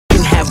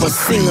a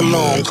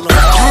sing-along.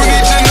 You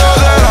need to know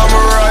that I'm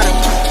a rider.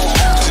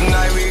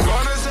 Tonight we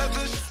gonna set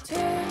the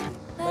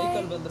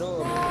vehicle bandro.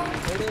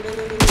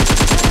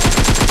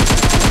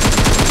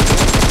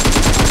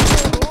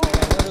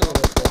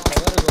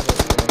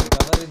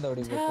 Cover ಇಂದ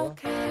ಹೊಡಿಬೇಕು.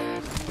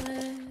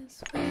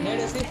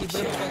 ನೆಡೆಸಿ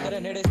ಇಬ್ರು ಹೋಗ್ತಾರೆ,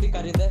 ನೆಡೆಸಿ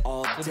ಕಾರಿದೆ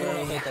ಇಬ್ರು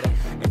ಹೋಗ್ತಾರೆ.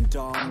 And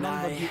all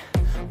night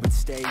we'd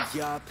stay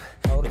up.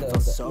 It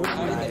felt so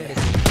right.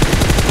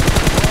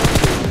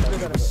 We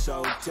were so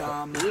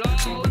dumb.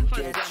 We'd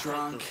get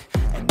drunk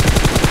and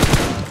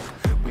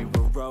we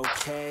were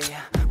okay.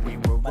 We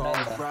were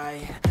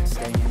alright.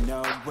 Staying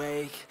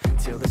awake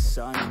till the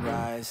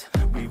sunrise.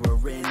 We were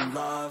in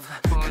love,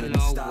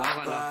 couldn't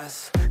stop us.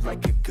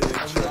 Like a good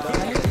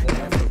drug,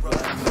 never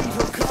run. We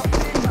woke up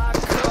in my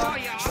car,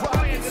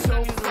 driving so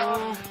far.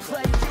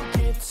 Play your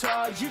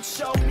guitar, you'd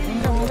show me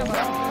your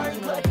heart.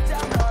 Let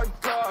down our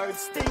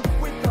guards, think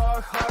with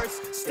our hearts.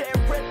 Stare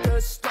at the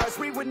stars,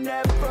 we were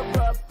never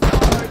apart.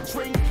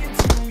 Drinking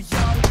too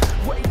young,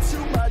 way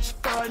too much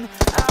fun.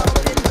 Out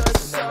in the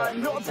sun,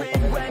 open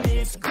when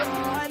it's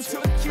gone.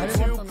 Took you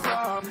to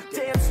prom,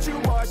 dance to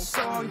our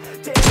song.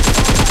 Dance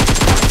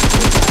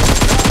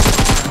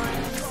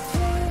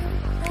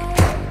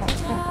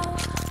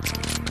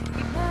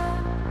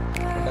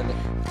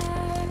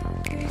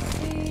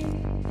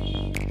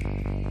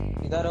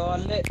ಇದಾರೋ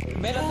ಅಲ್ಲೇ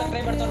ಮೇಲಂತ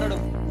try ಮಾಡ್ತಾವ ನೋಡು,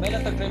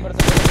 ಮೇಲಂತ try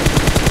ಮಾಡ್ತಾವ.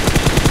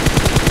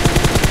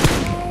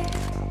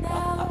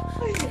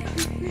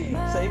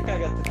 ಸೈಕ್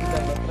ಆಗತ್ತೆ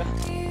ಹತ್ರ.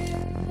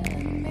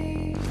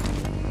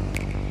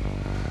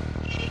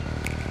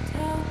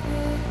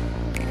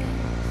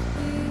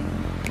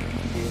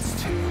 It's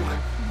too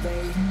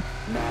late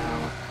now.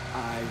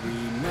 I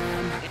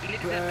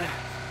remember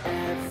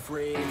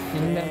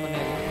everything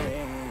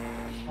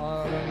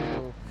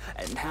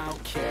and how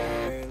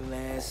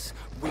careless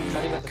we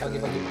could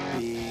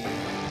be.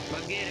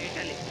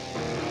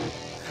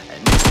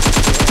 And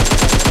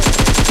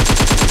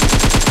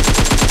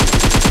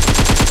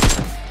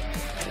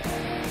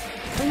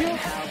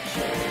how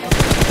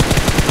careless.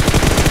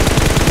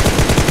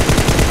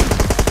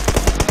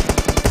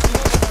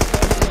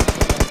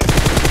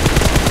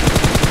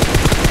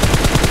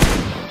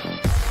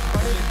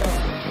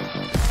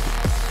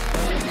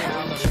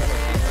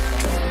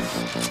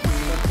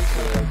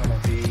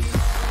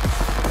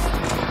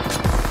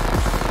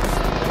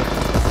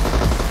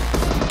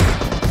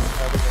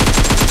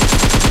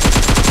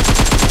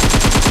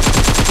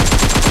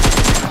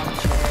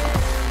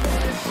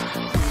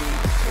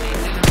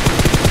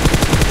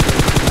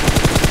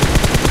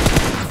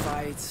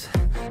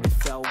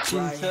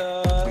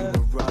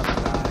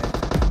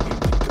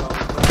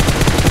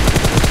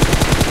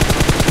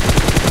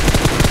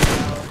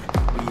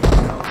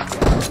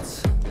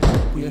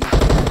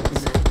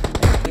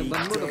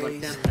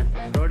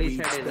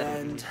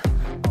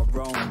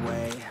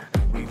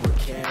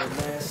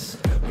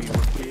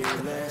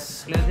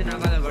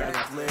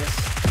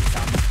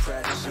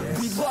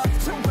 We love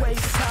to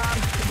waste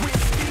time,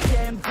 whiskey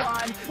and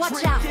wine.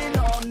 Drinking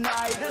all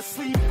night,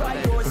 asleep by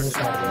your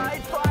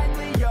side.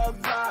 Finally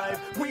alive,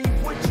 we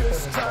would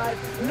just drive,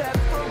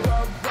 never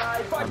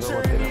arrive. Our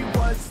journey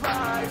was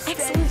live,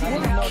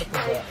 standing out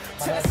late,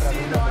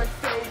 testing our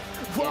fate,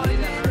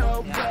 running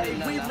away.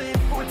 We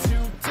live for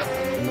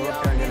today,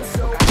 young and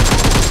so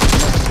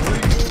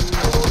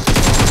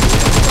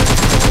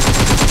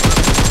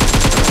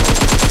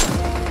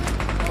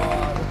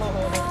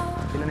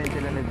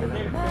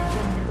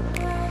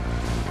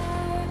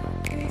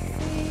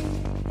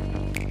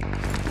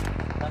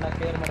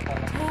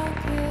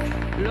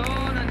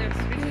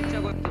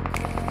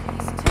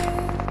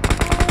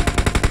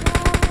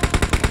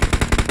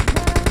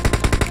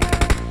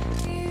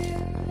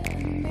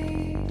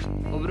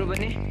ಒಬ್ರು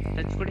ಬನ್ನಿ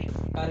touch ಕೊಡಿ.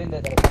 ಕಾರಿಂದ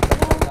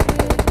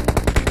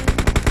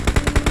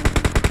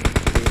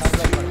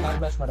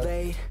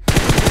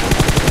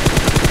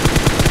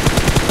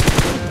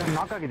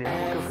ನಾಕ್ ಆಗಿದೆ.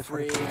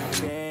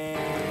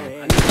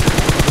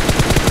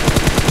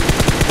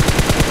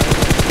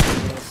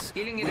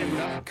 Healing ಇದೆ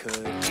ಬಿಡು,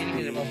 healing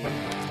ಇದೆ ಬಾಬಾ.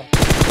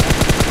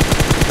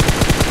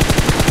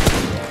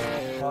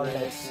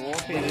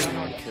 ಓಪಿ ಇಲ್ಲ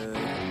ನೋಡಿ.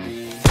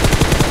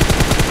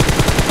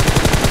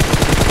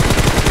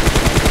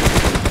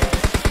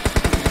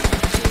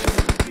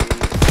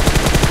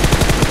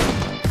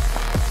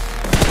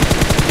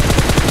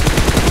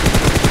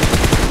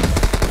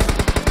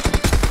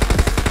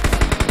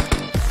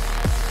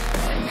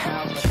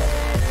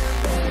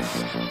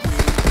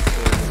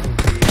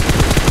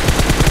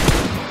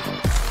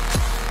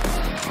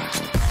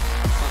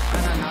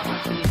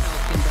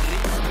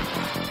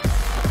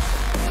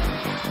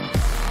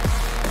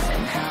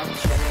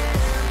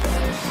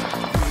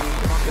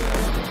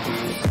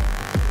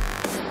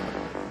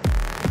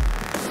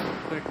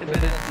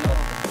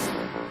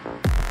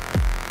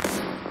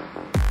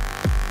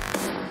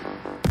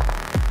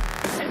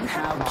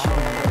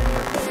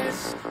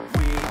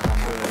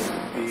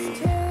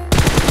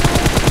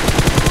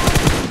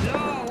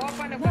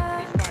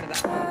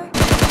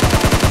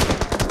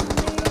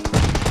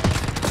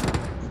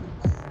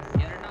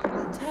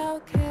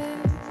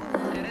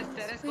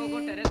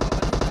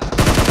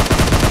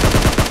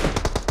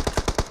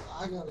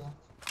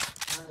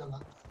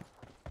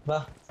 ಬಾ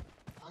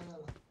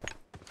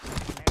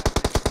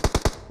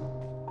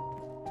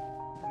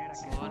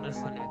ನನ್ನ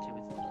ಮನೆ ಆಚೆ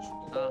ಬಿತ್ತು.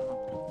 ಹಾ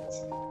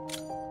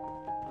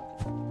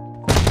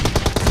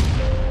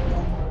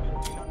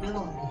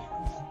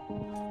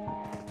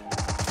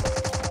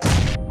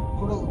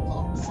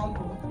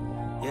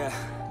Yeah.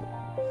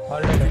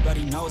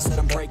 Everybody knows that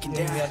I'm breaking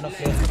down.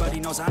 Everybody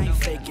knows I ain't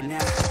faking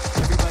now.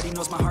 Everybody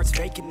knows my heart's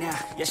faking now.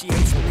 Yeah, she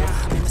hates me now.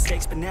 I made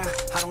mistakes, but now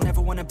I don't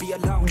ever wanna be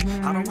alone.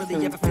 I don't really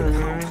ever feel at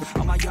home.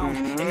 On my own,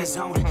 in the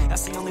zone.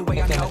 That's the only way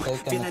I know.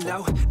 Feeling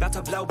low, about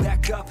to blow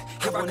back up.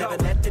 Here I never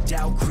let the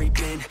doubt creep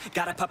in.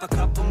 Gotta pop a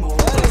couple more.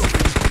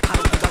 I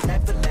don't think I'll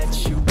ever let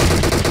you in.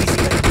 Easy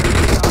to breathe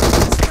with all my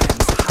best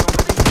friends. I don't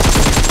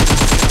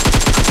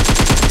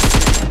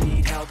really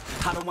need help.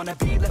 I don't wanna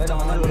be left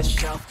on the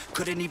shelf.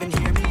 Couldn't even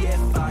hear me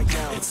if I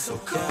yelled. It's so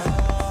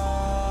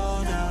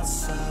cold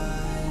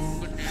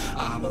outside.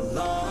 I'm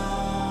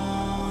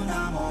alone,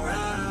 I'm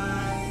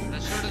alright.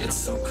 It's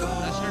so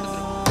cold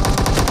outside.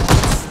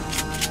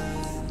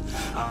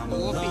 I'm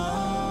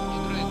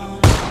alone.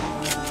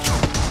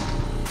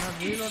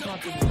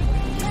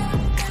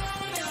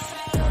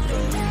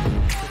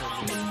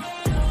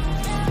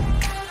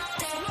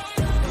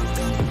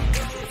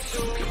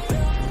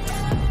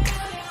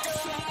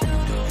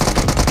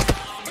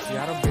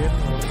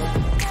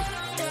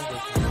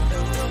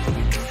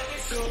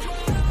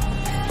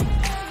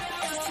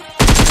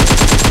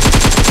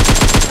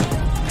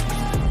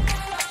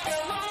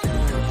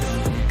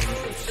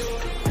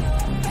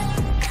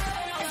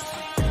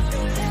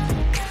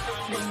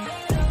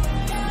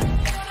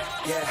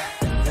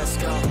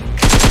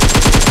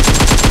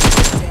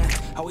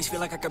 Always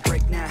feel like I could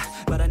break now,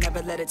 but I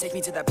never let it take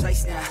me to that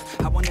place now.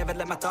 I won't ever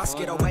let my thoughts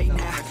get away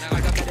now. I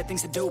got better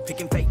things to do,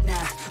 picking fate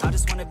now. I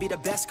just wanna be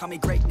the best, call me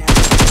great now.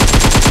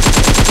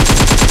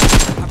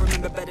 I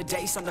remember better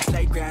days on the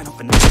playground,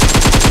 hoping I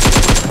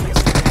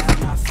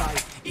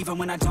fight, even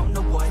when I don't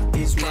know what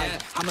is right.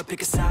 I'ma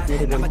pick a side,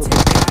 I'ma take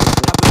a guy.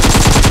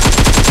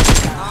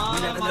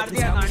 Never let them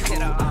tell me who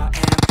I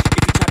am.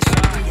 If you try to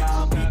shut me,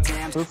 I'll be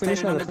damned.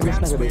 Standing on the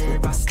ground is where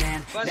I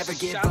stand. Never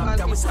give up,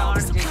 that was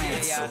always the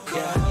plan. So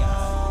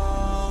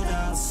cold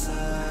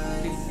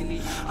outside,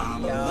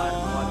 I'm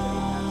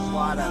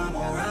alone, I'm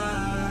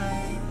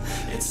alright.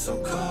 It's so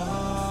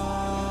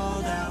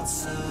cold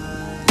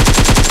outside,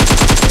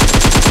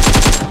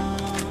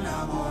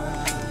 I'm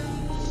alright.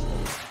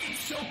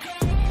 It's so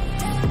cold.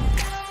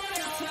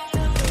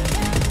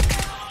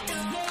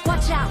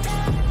 Watch out!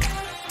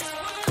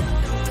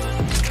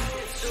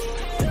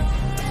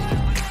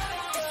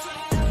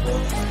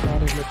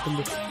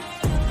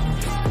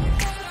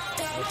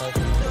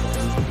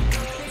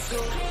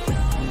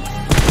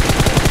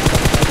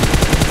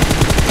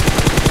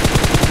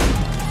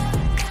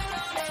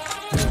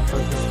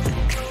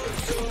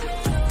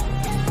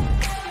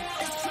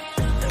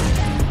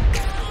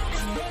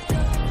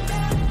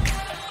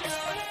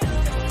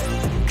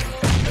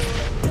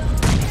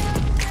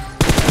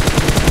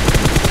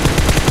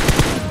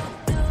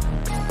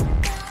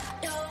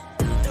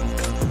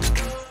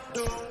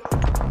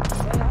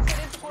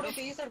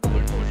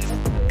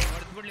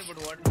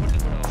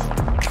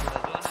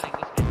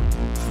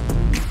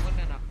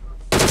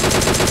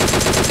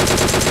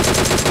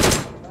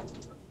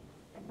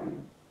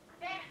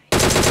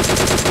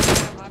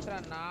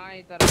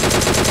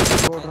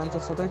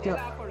 ಡ್ರೋನ್ಸರ್ ಸತೈತಿ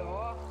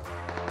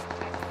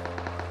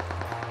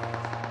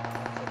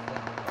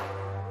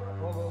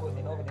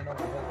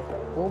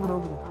ಹೋಗ್ಬಿಡು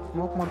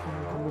smoke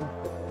ಮಾಡ್ಕೊಂಡು.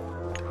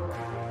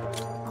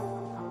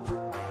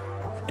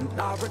 And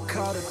I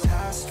recall the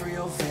past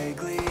real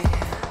vaguely.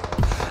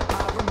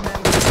 I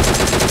remember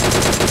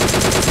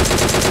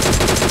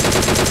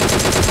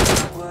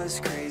I was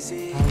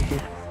crazy,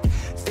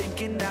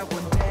 thinking that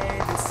one day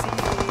they'd see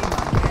my name.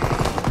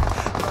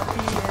 But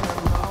being a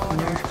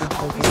loner,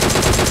 always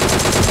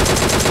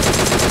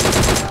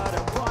what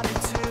I wanted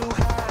to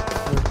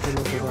have.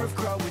 Fear of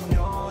growing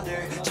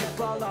older,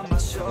 chip all on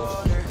my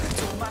shoulder.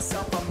 Told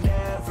myself I'm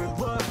never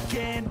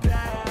looking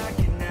back,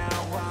 and now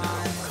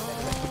I'm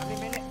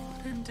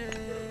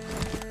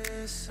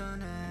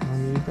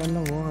ಈಗೆಲ್ಲ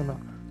ಹೋಗಲ್ಲ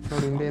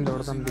ನೋಡಿ, ಹಿಂದೆಯಿಂದ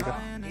ಹೊಡೆದಂತ ಈಗ.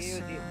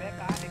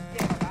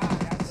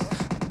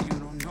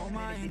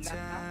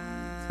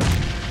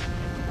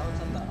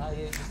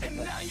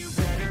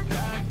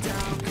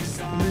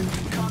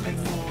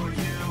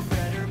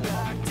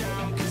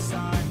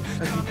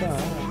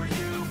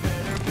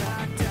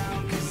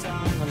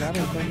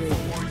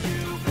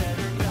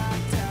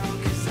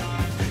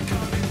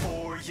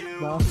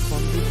 Last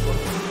ಒಂದು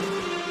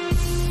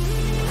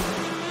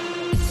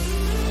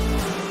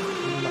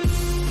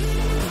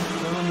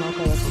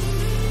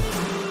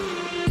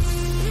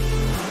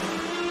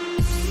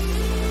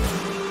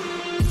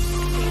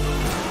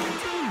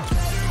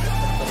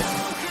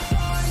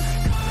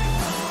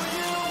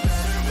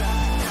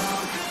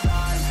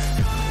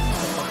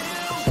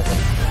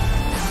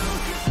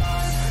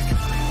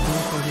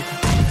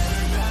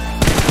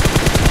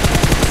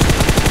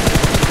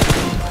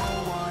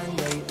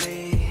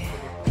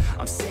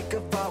I'm sick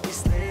of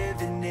always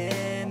living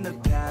in the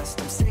past.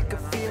 I'm sick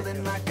of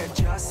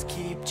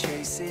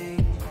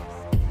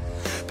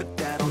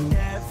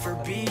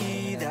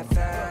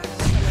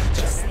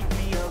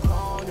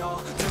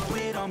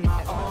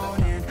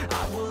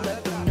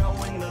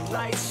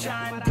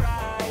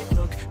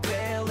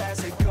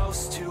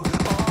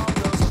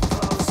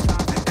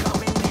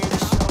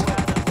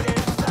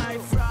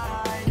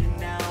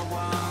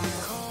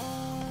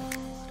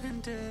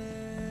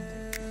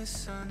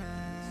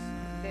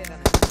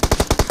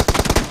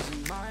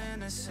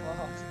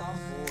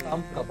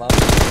Stamp kebab.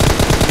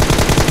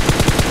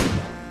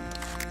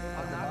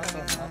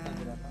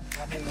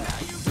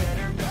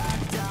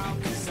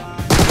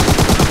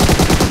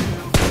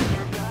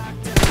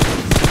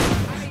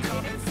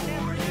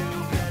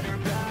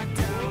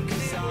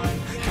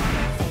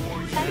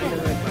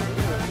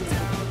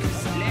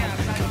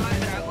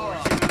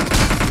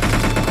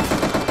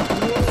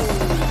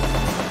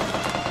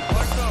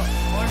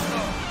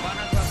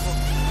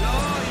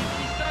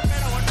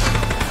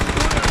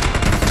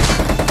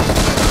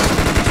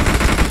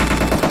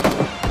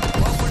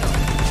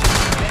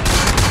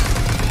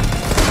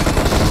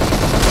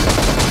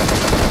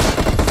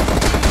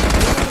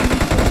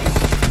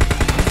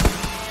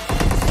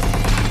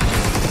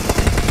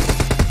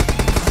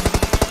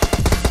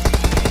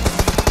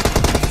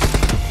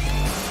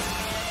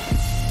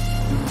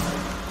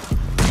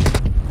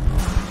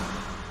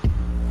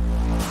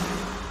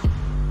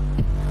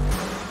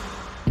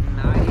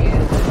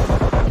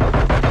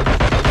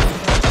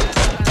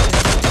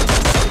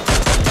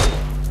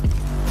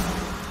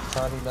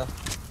 Sorry,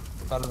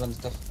 kalu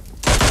bantu.